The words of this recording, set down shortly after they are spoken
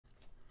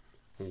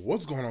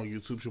What's going on,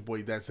 YouTube? It's your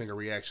boy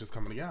ThatSingerReactions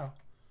coming to y'all.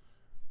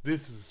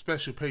 This is a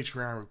special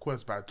Patreon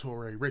request by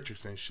Torrey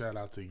Richardson. Shout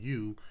out to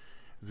you.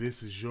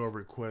 This is your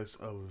request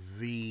of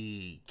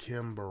the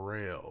Kim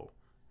Burrell.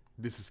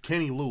 This is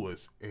Kenny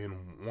Lewis in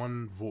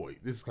one voice.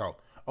 This is called,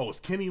 it's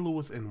Kenny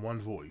Lewis in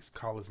one voice.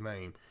 Call his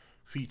name,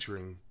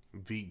 featuring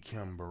the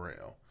Kim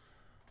Burrell.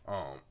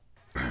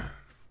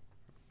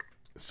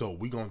 So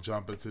we gonna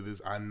jump into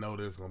this. I know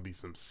there's gonna be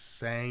some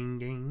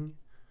singing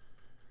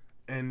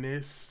in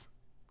this.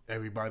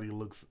 Everybody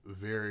looks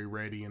very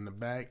ready in the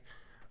back.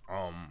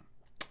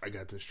 I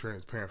got this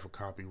transparent for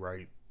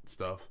copyright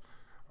stuff.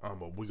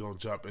 But we're going to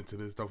jump into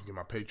this. Don't forget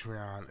my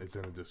Patreon. It's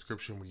in the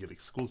description. We get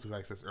exclusive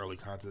access, early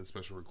content,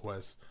 special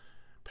requests.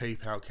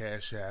 PayPal,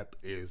 CashApp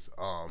is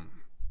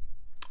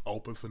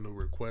open for new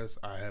requests.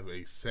 I have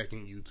a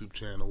second YouTube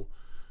channel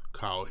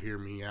called Hear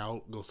Me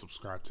Out. Go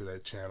subscribe to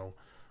that channel.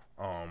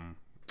 I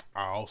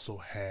also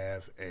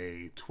have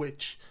a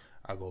Twitch.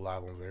 I go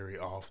live on very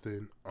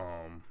often.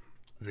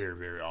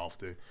 Very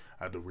often.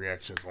 I do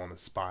reactions on the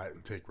spot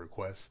and take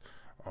requests.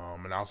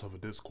 And I also have a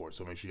Discord,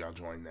 so make sure y'all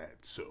join that.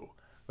 So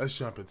let's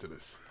jump into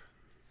this.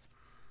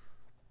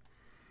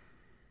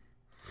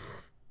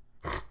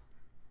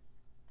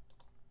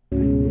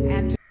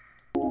 And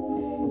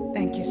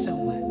thank you so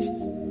much.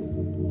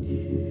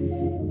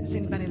 Does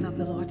anybody love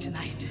the Lord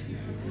tonight?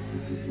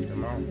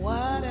 Come on.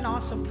 What an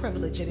awesome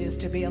privilege it is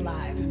to be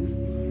alive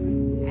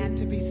and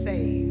to be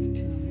saved.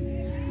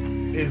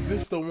 Is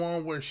this the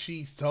one where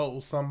she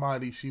told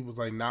somebody, she was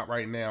like, not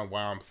right now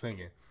while I'm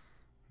singing?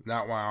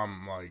 Not while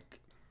I'm like,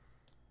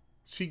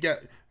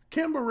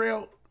 Kim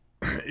Burrell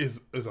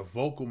is a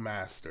vocal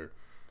master.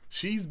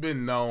 She's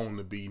been known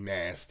to be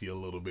nasty a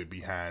little bit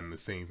behind the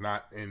scenes,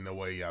 not in the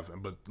way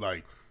but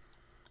like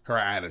her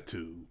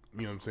attitude.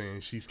 You know what I'm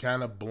saying? She's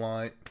kind of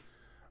blunt.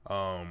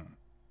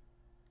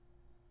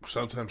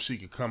 Sometimes she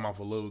could come off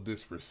a little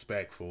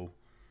disrespectful,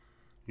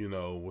 you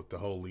know, with the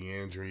whole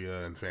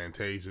Leandria and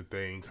Fantasia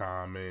thing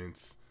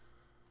comments.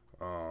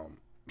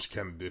 She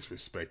kind of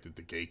disrespected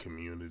the gay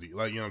community.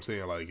 Like, you know what I'm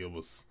saying? Like, it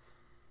was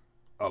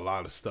a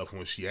lot of stuff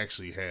when she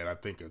actually had, I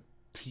think, a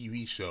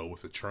TV show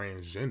with a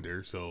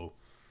transgender. So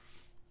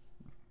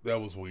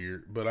that was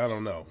weird. But I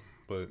don't know.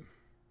 But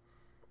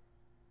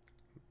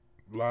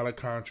a lot of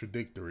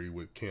contradictory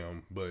with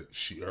Kim. But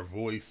her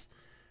voice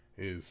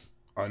is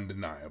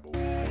undeniable.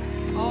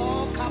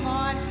 Oh, come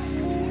on.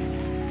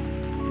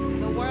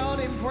 The world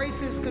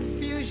embraces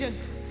confusion.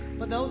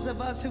 For those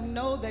of us who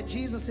know that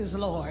Jesus is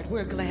Lord,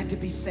 we're glad to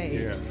be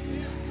saved. Yeah.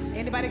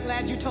 Anybody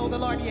glad you told the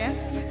Lord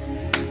yes?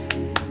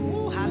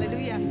 Ooh,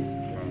 hallelujah.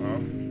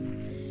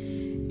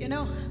 You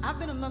know, I've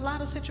been in a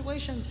lot of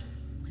situations,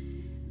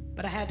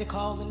 but I had to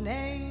call the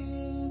name.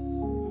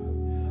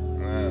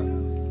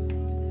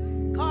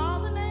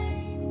 Call the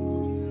name.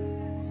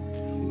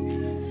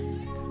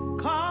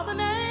 Call the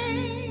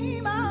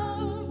name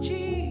of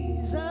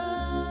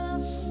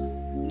Jesus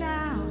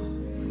now.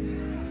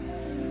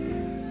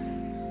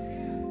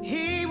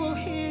 He will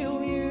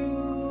heal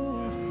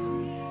you,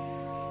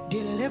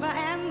 deliver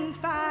and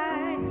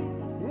fight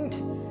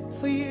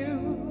for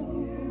you.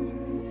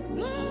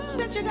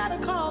 But you gotta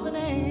call the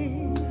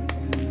name.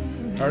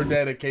 Her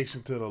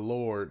dedication to the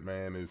Lord,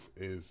 man,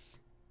 is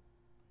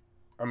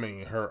I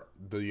mean,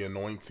 the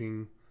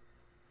anointing,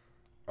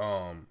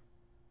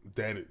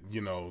 that,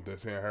 you know,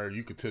 that's in her,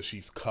 you could tell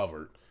she's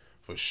covered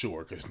for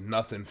sure, because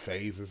nothing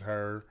phases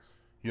her.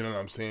 You know what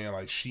I'm saying?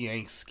 Like, she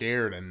ain't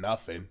scared of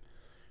nothing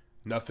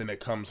that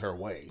comes her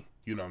way.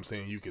 You know what I'm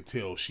saying? You could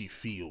tell she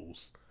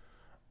feels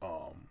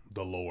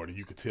the Lord, and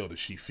you could tell that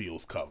she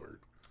feels covered.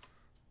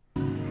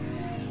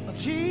 Of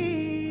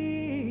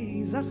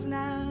Jesus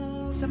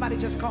now. Somebody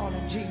just call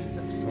him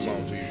Jesus. Come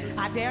on, Jesus.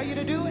 I dare you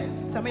to do it.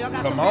 Some of y'all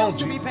got Come some on, bills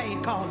to be Jesus.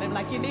 paid. Call him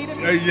like you need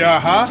him.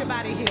 Yeah, Get your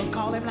body healed.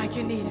 Call him like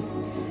you need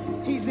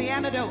him. He's the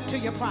antidote to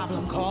your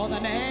problem. Call the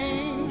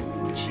name.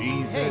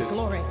 Jesus. Hey,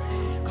 glory.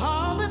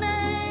 Call the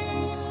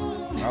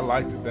name. I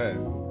liked that.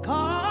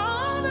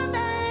 Call the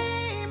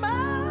name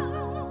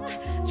of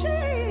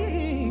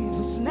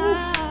Jesus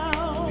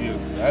now. Yeah,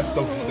 that's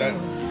that.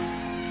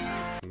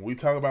 When we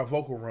talk about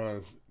vocal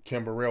runs,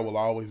 Kim Burrell will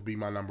always be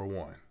my number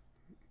one.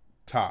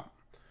 Top.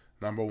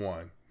 Number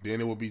one. Then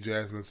it would be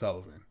Jasmine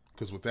Sullivan.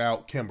 Because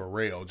without Kim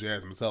Burrell,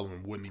 Jasmine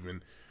Sullivan wouldn't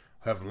even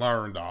have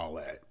learned all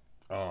that.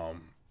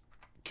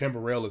 Kim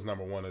Burrell is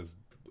number one, as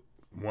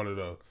one of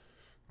the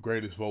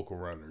greatest vocal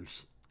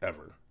runners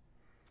ever.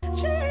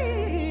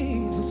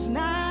 Jesus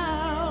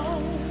now.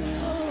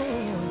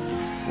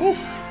 Oof.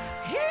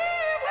 He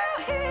will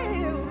heal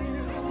you,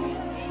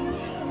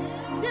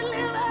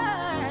 deliver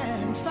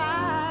and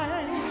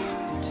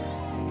fight.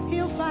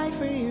 He'll fight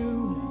for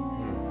you,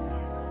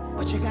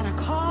 but you gotta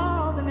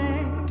call the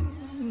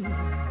name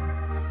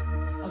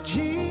of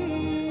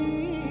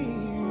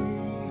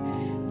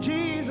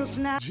Jesus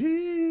now.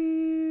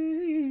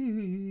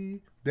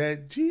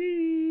 That G.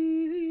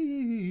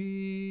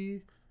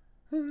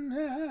 You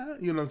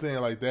know what I'm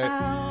saying? Like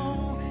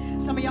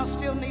that. Some of y'all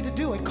still need to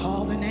do it.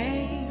 Call the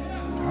name.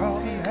 Call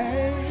the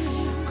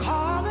name.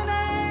 Call the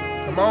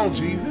name. Come on,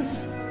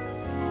 Jesus.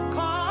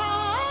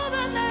 Call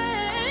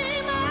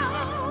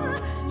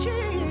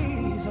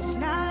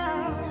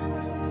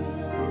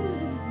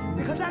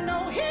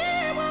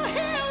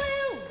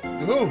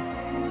Ooh.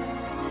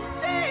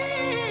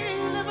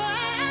 Deliver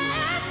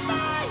and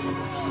fight.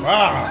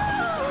 Wow.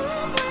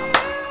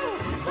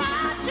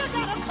 But you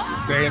gotta call.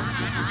 Stand.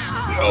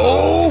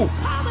 Oh.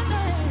 Call the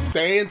name.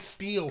 Stand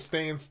still.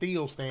 Stand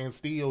still. Stand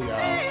still, y'all.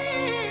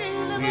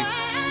 Deliver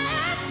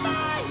and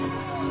fight.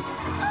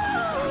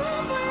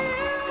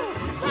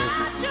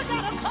 But you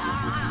gotta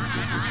call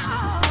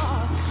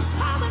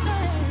the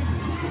name.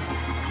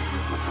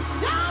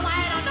 Don't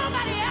wait on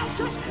nobody else.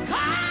 Just call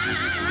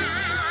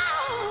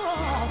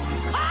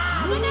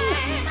the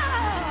name.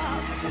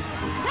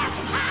 There's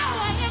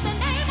power in the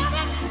name of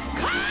it.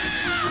 Call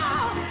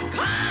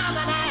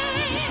the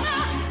name.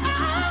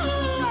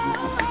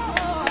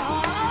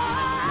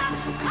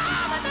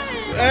 Call the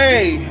name.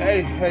 Hey.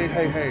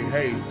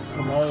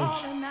 Come on.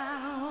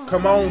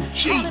 Come on, Call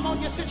Jesus. him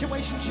on your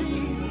situation,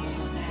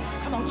 Jesus.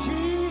 Come on,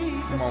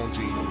 Jesus. Come on,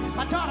 Jesus.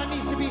 My daughter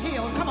needs to be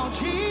healed. Come on,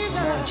 Jesus.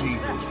 Come on,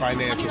 Jesus.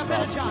 Financial I need a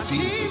better problems. job.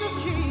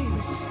 Jesus.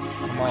 Jesus.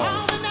 Come Call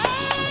on. the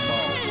name. Come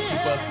on.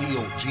 Keep us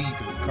healed.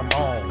 Jesus. Come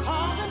on.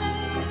 Call the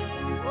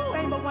name. Ooh,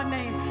 ain't but one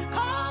name.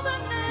 Call the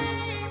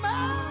name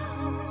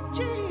of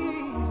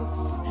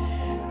Jesus.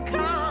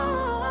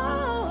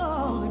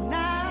 Call him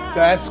now.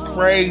 That's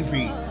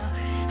crazy. I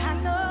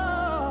know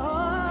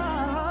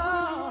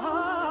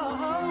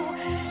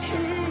he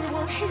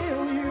will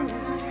heal you.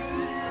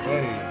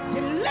 Hey.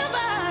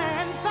 Deliver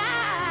and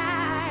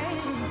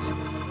fight.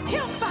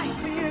 He'll fight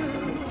for you.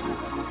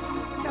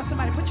 Tell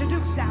somebody, put your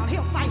dukes down.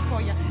 He'll fight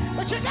for you.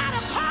 But you gotta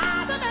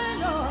call the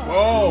name of.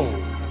 Whoa.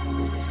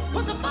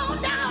 Put the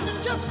phone down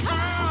and just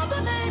call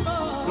the name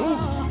of.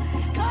 Ooh.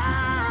 Call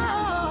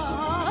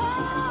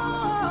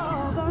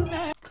the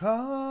name.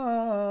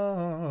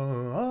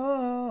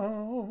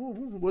 Call.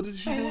 What did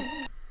she do?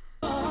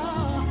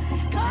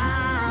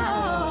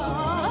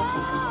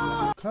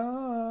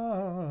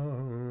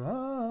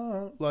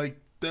 Call. Like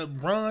that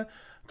run.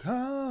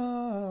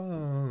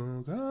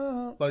 Call.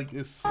 Like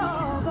it's.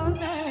 Call the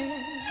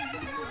name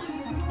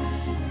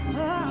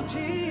of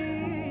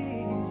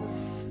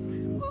Jesus.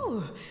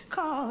 Ooh,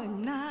 call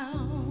him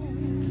now.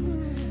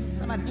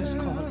 Somebody just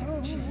call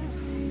him Jesus.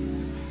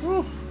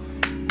 Whew.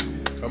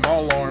 Come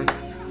on, Lawrence.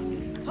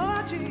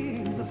 Oh,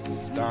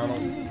 Jesus.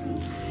 Donald.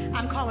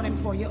 I'm calling him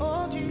for you.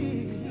 Oh,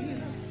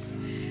 Jesus.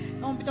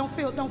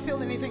 Don't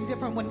feel anything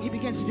different when he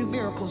begins to do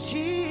miracles.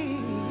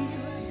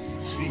 Jesus.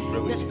 She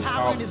really. There's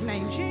power in his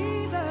name.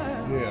 Jesus.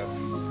 Yeah.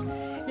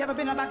 You ever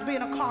been about to be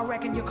in a car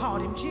wreck and you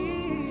called him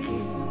Jesus?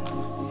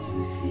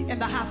 In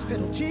the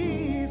hospital,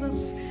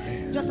 Jesus.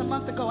 Man. Just a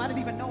month ago, I didn't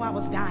even know I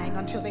was dying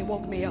until they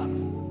woke me up.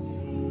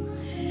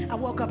 I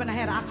woke up and I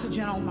had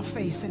oxygen on my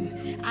face and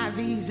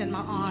IVs in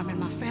my arm, and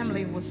my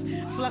family was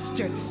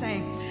flustered,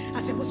 saying, I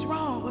said, what's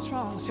wrong? What's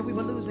wrong? I said, we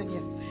were losing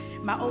you.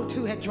 My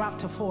O2 had dropped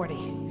to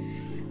 40.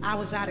 I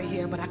was out of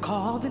here, but I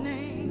called the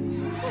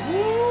name.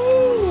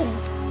 Woo.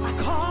 I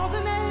called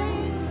the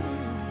name.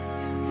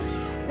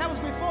 That was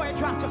before it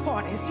dropped to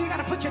 40. So you got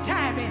to put your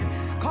time in.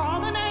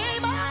 Call the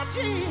name of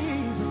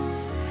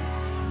Jesus.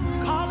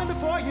 Call him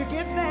before you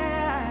get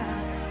there.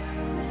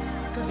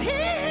 Because he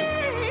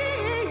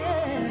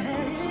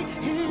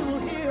will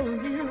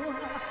heal you.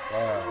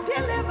 Wow.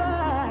 Deliver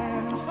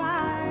and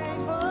fight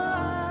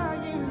for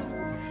you.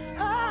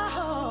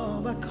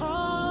 Oh, but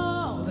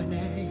call the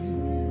name.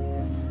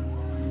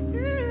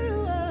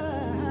 You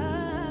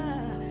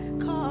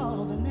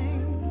call the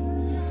name.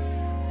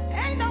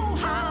 Ain't no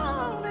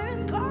harm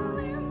in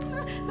calling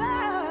the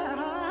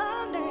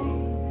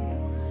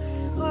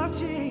name of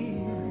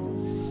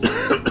Jesus.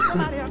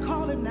 Somebody will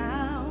call him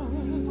now.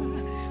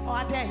 Oh,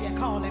 I dare you,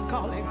 call him,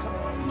 call him, call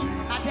him.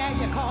 I dare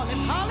you, call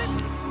him, call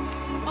him.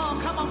 Oh,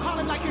 come on, call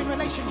him like you're in a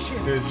relationship.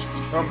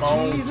 Come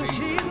on, Jesus, Jesus.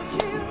 Jesus,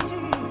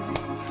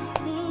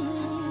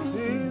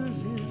 Jesus,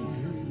 Jesus.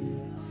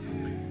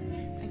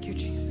 Thank you,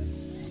 Jesus.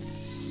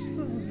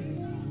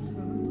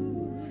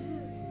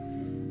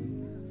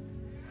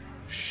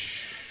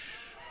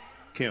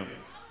 Kim,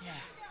 Yeah.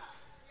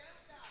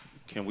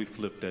 can we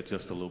flip that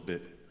just a little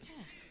bit? Yeah,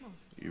 come on.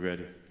 You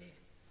ready?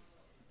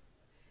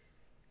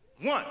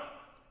 1,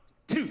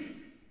 2,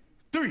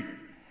 3.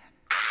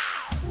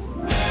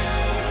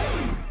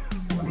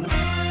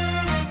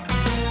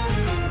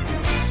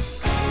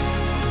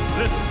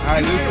 Listen,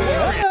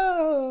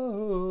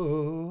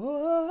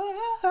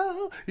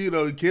 You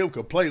know, Kim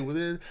could play with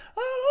it.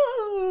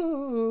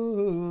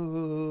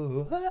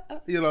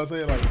 You know what I'm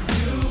saying? Like,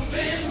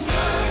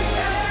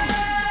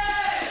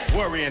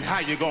 worrying how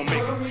you gonna make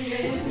it.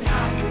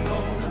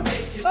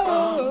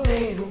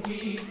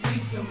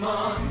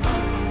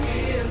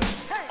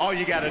 All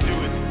you gotta do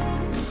is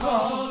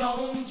Call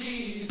on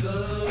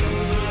Jesus.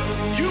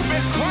 you've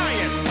been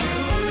crying,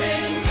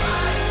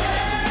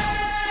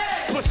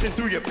 pushing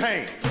through your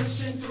pain.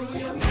 Pushing through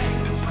your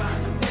pain,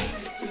 trying to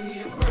make it to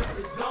your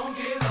purpose. Don't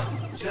give up.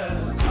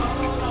 Just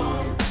call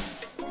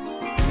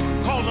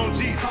on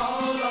Jesus.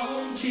 Call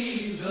on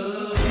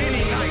Jesus.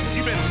 Many nights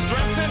you've been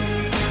stressing.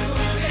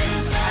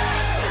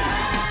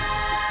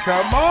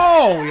 come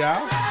on,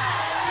 y'all.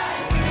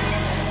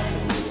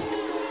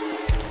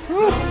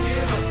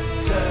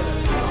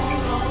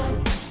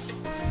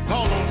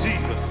 Call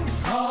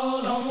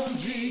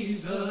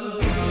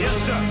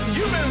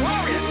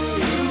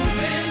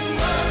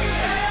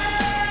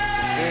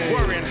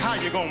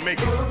gonna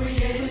make it.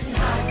 Worrying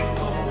how you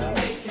gonna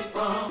make it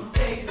from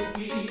day to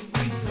week,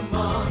 weeks a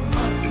month,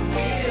 months a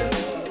year.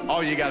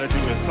 All you gotta do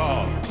is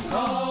call.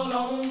 Call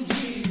on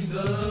Jesus.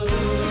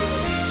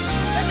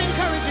 Let me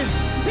encourage you.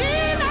 Be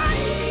not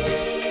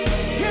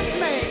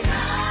dismayed.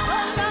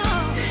 Oh, no.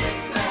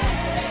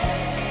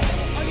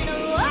 Oh, you know,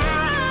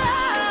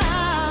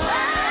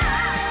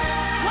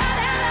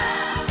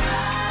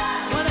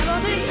 whatever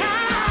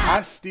betide.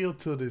 I still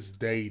to this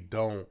day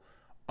don't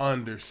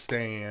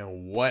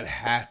understand what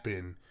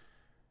happened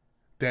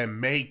that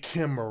made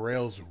Kim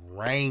Burrell's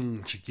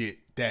range get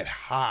that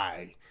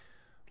high.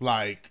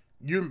 Like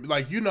you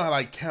know how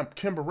like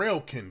Kim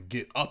Burrell can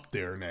get up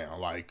there now.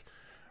 Like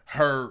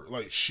her,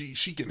 like she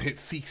can hit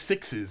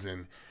C6s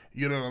and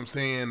you know what I'm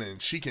saying,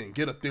 and she can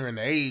get up there in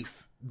the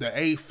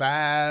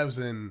A5s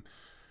and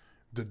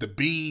the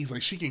B's.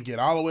 Like she can get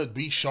all the way to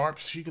B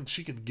sharps. She can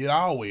get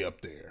all the way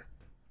up there.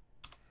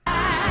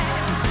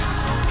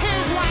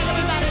 Here's why,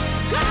 everybody.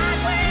 God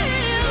will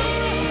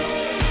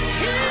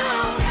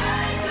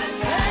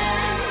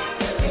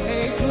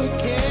take good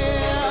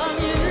care of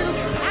you.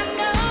 I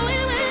know He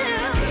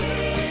will.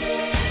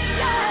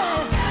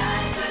 Yeah.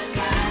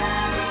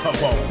 Come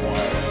on,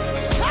 boy.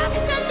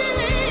 Trust and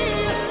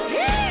believe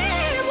He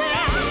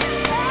will.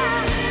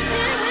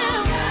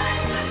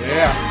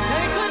 Yeah.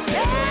 Take good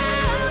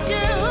care of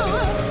you.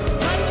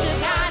 But you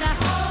gotta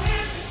call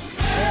Him.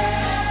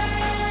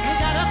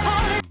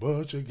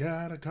 But you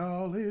gotta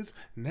call His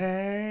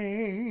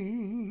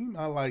name.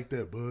 I like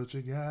that. But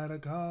you gotta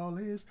call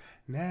His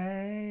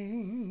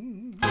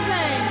name. Call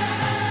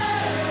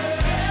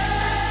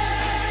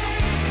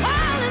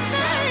His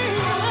name.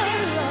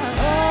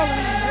 Call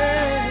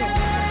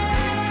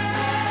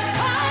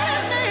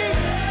His name.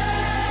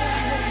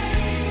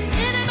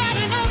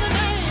 Anybody know the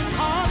name?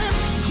 Call Him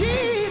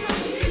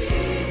Jesus.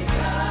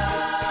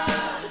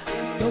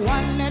 The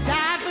one that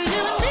died for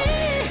you and me.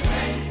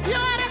 You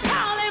ought to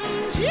call Him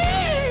Jesus.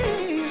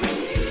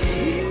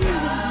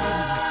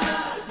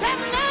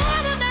 There's no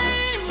other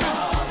name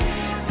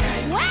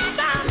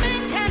whereby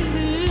men can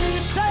be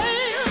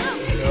saved.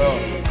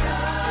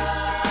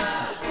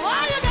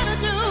 All you gotta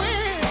do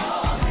is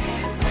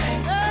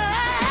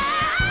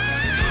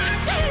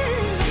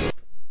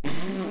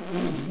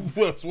Jesus.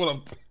 That's what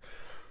I'm.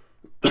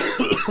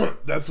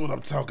 That's what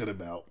I'm talking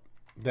about.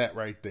 That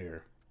right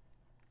there.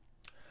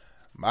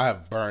 I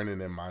have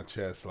burning in my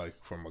chest like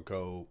from a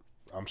cold.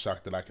 I'm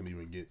shocked that I can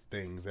even get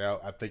things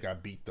out. I think I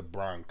beat the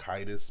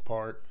bronchitis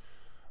part,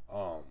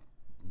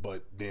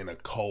 but then a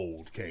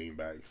cold came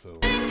back. So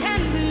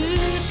Can be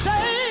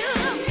saved.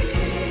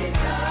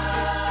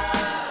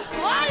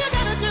 All you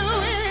gotta do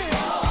is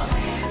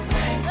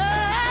Jesus.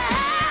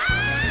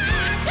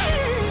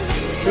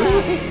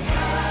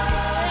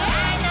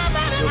 Ain't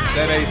nobody like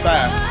that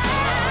A5.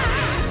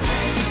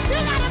 you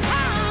gotta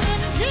call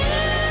Him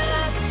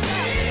Jesus.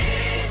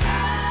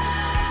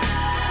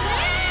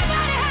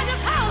 Anybody had to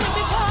call Him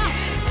before?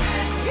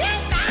 He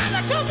knows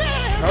what you've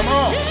been. Come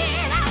on. Jesus.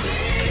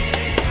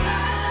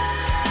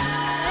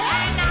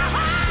 Ain't no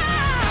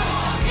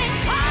harm in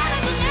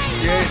calling the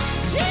name Yeah. of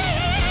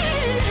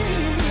Jesus.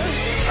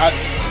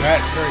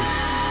 That's crazy.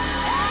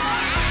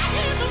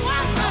 He's the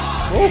one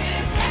Woo.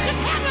 that you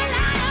can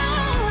rely on.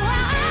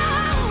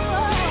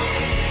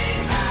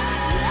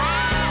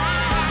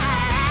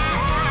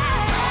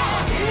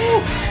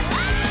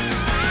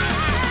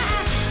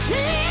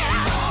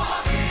 Jesus.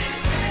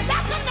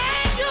 That's a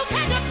name you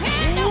can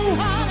depend on.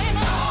 Call Him.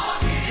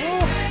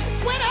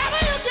 Whenever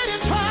you get in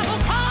trouble,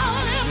 call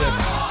Him.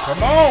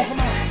 Come on.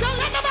 Don't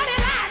let nobody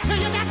lie to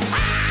you. That's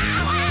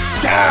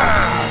power.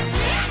 God.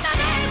 In the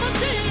name of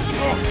Jesus.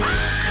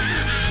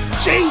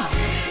 Jesus.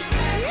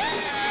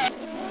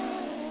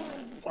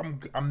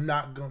 I'm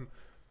not gonna.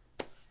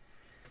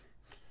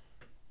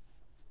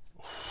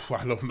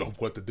 I don't know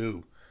what to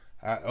do.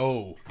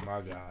 Oh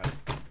my God.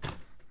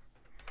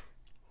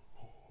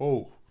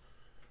 Oh.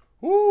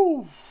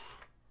 Woo.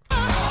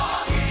 Don't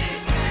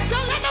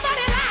let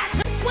nobody lie to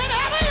you.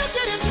 Whenever you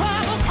get in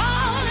trouble,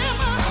 call Him.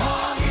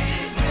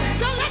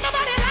 Don't let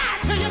nobody lie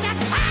to you.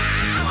 That's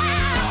power.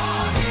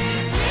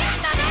 In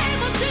the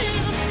name of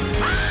Jesus.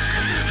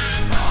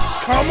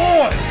 Come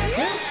on.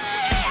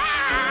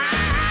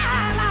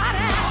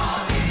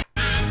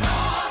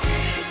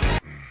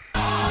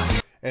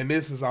 And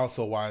this is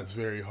also why it's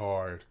very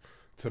hard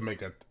to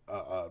make a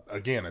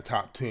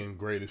top 10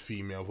 greatest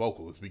female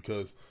vocalist,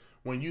 because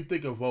when you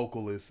think of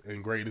vocalists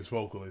and greatest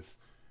vocalists,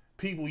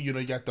 people, you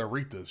got the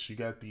Aretha's, you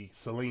got the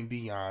Celine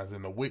Dion's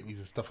and the Whitney's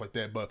and stuff like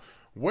that. But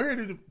where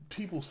did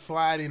people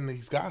slide in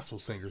these gospel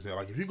singers at?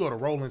 Like if you go to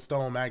Rolling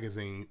Stone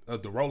magazine,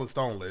 the Rolling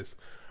Stone list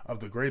of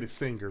the greatest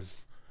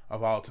singers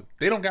of all time,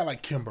 they don't got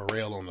like Kim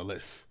Burrell on the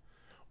list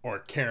or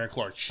Karen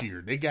Clark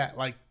Sheard. They got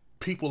like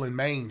people in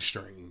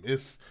mainstream.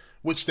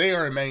 Which they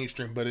are in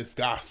mainstream, but it's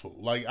gospel.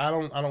 Like I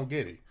don't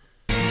get it.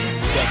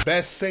 The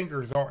best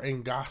singers are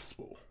in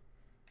gospel.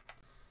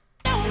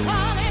 Don't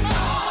call Him.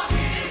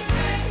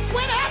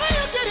 Whenever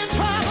you get in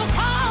trouble,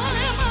 call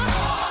Him.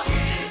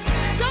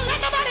 Don't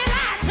let nobody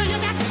lie to you.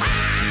 That's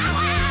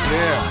power.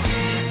 Yeah.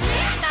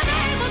 In the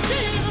name of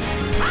Jesus.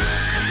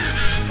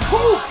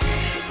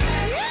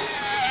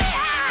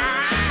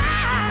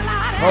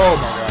 Oh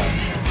my God.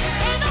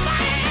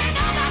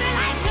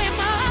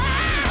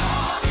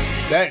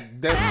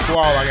 That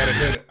squall, I gotta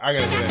hit it. I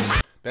gotta hit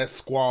it. That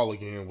squall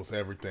again was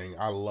everything.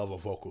 I love a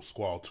vocal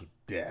squall to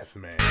death,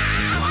 man.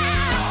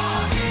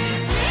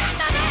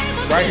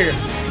 Right here.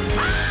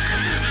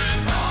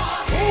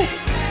 Woo.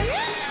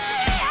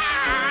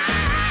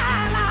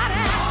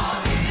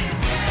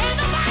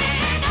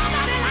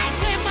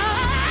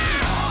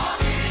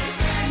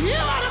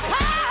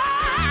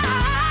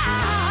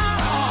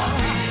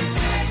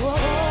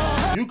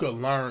 You could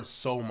learn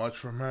so much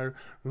from her.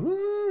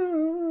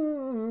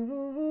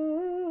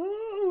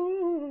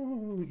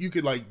 You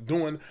could like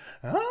doing,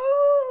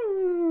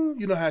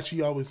 you know how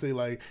she always say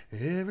like,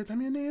 every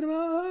time you need him,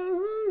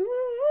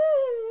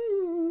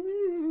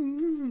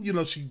 you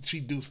know, she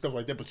do stuff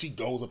like that, but she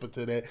goes up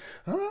into that,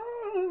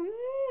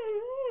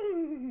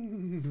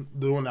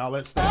 doing all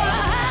that stuff.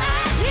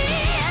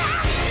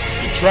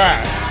 You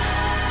try.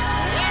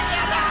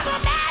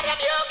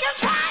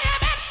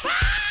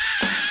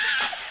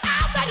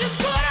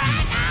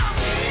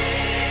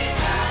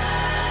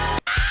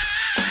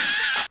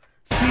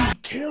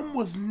 Kim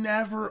was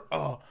never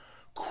a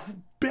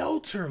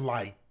belter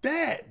like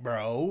that,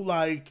 bro.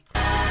 Like,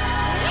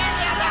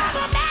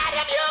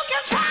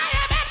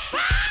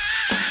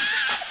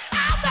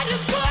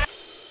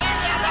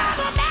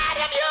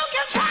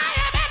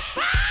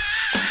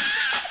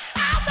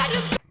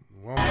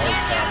 one more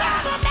time.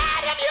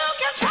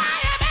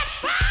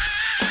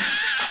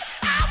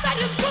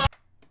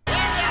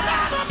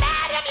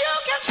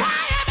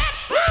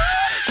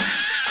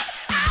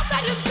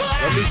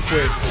 Let me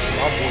quit.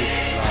 My voice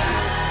is not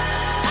here.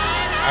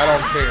 I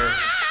don't care.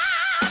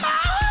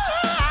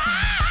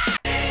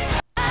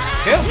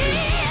 Help me.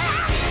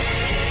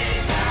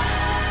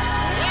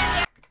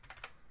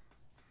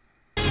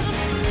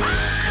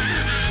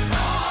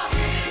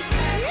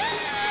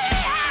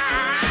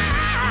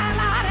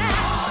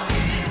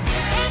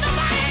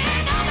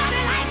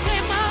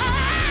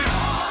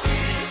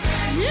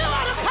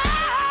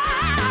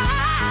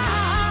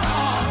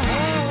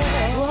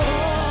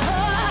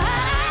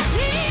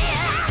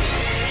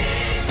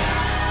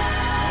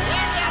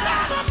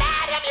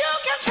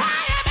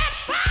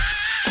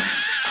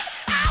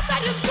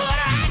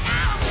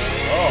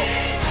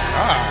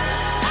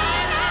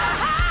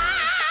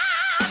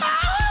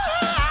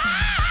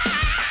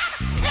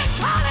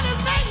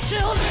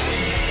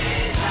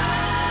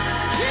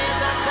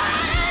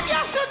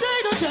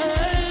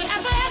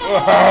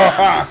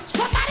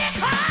 Somebody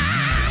call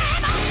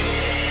him.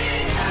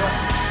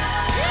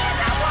 He's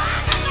the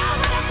one that knows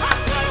how to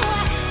come through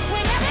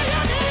whenever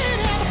you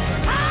need him.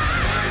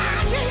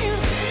 Jesus.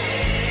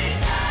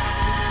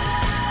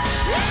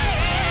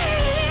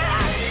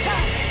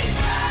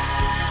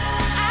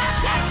 I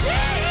said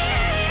Jesus.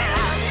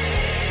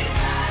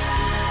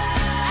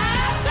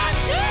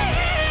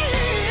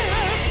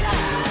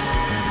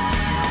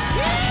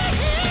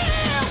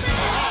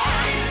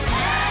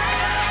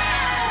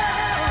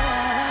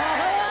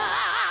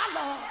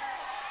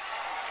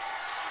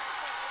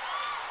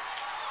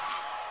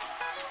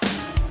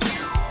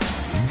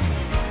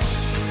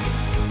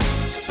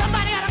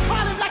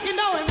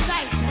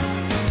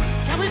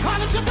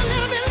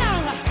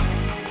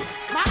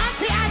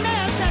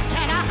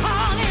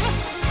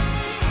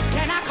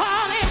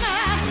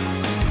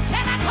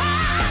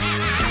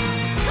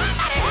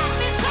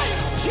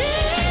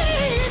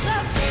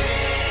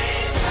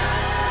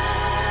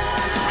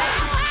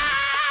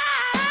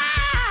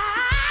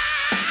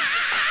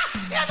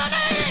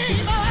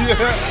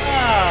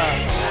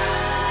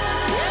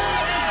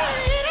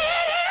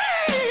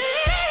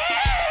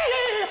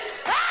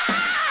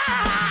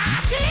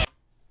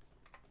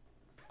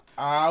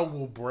 I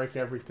will break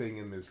everything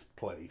in this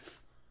place.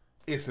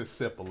 It's as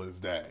simple as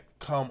that.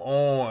 Come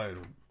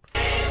on.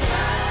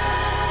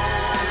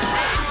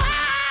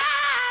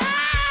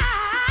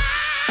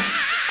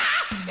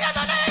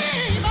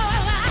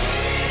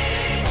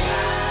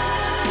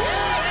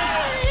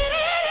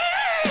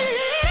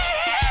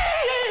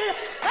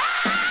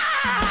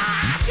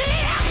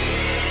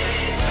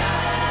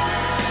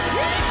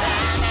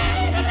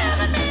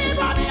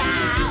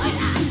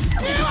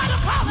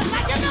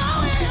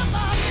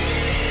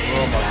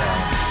 Oh my God.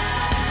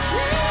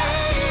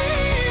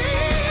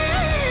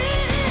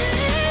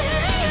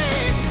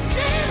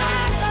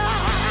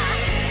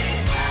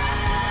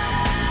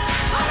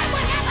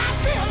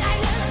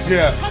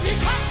 Yeah. Because he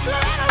comes through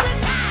every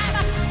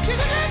time.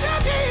 Jesus,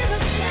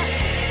 Jesus.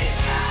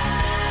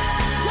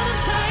 You're the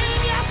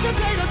same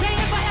yesterday, today,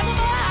 and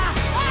forevermore.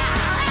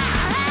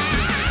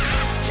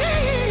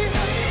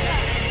 Jesus.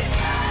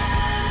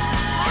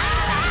 I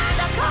love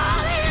to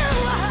call you.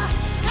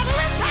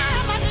 Every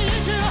time I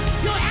need you,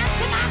 you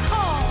answer my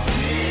call.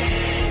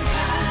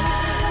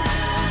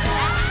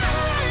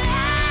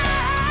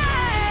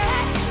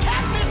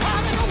 Help me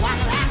call him one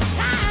last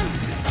time.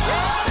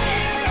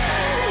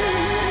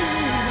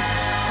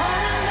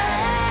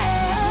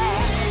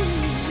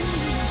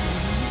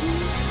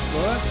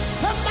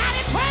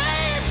 Somebody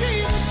praise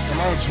Jesus. Come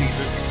on,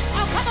 Jesus.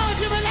 Oh, come on,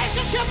 your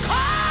relationship,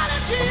 call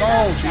him Jesus. Come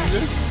on,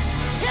 Jesus.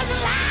 His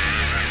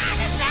line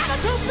is never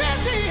too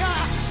busy.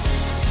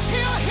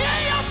 He'll hear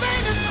your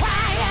baby's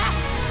cry.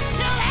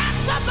 He'll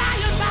answer by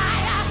your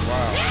fire.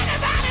 Wow.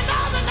 Anybody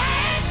know the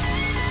name?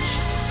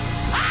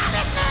 Call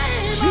his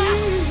name.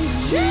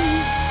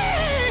 Jesus.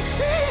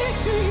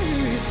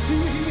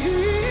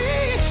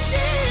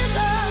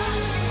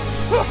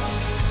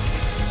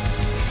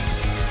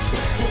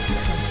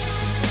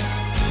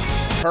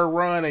 Her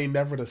run ain't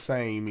never the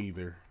same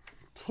either.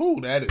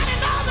 Ooh, that is. Know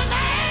the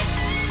name?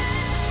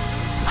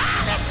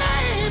 Call his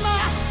name.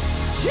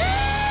 Jesus.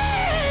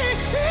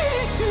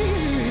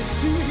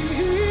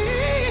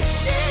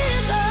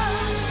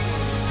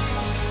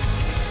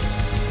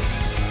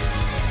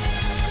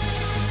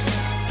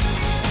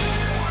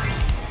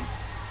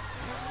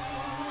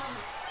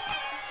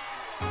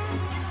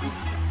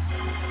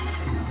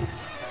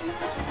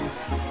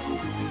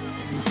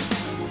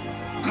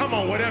 Come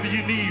on, whatever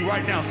you need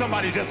right now.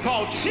 Somebody just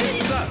call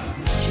Jesus.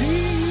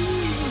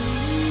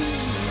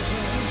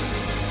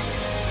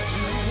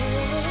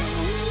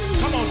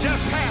 Come on,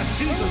 just pass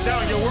Jesus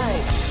down your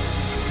road.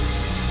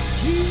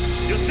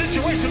 Your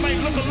situation may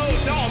look a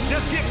little dark.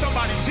 Just give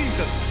somebody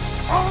Jesus.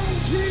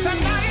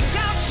 Somebody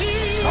shout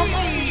Jesus. Come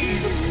on,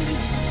 Jesus.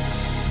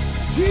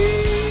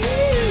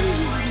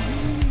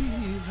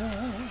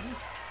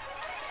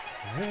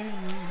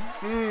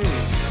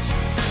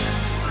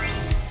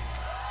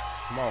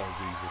 Come on,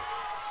 Jesus.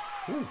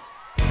 Ooh.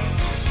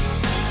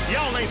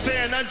 Y'all ain't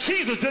saying nothing.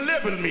 Jesus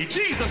delivered me.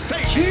 Jesus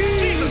saved me.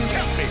 Jesus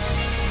kept me.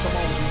 Come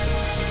on, Jesus.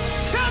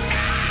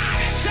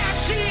 Somebody shout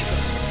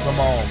Jesus. Come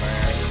on,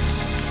 man.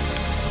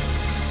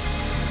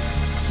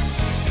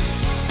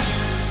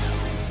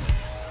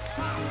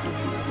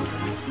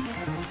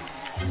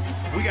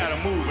 We gotta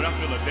move, but I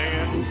feel a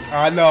dance.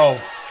 I know.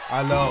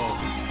 I know.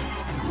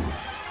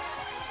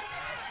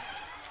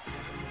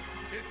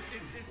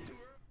 It's too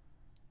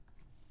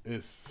early.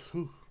 It's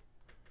whew.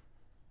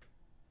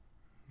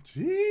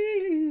 Jesus.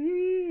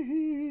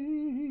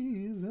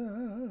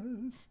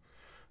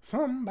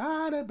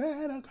 Somebody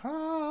better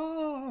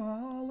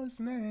call his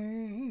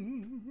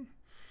name.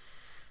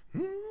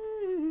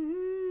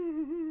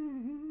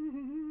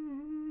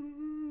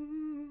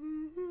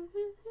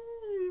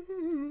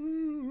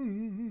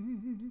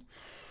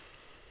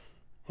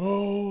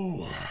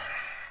 Oh,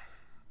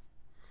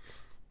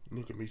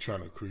 look at me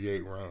trying to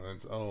create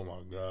runs. Oh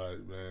my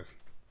God, man.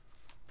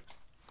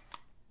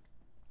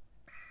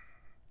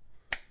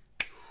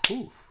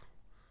 Whew.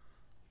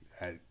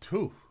 That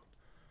too.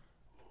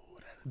 Oh,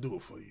 that'll do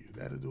it for you.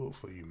 That'll do it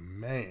for you,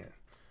 man.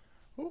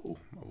 Oh,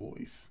 my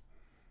voice.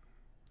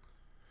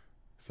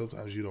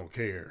 Sometimes you don't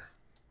care.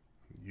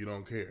 You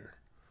don't care.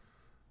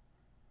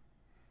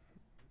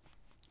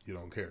 You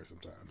don't care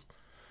sometimes.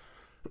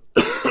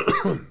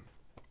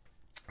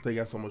 Thank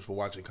you guys so much for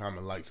watching.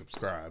 Comment, like,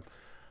 subscribe.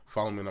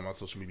 Follow me on my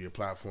social media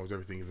platforms.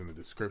 Everything is in the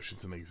description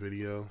to the next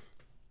video.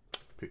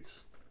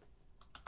 Peace.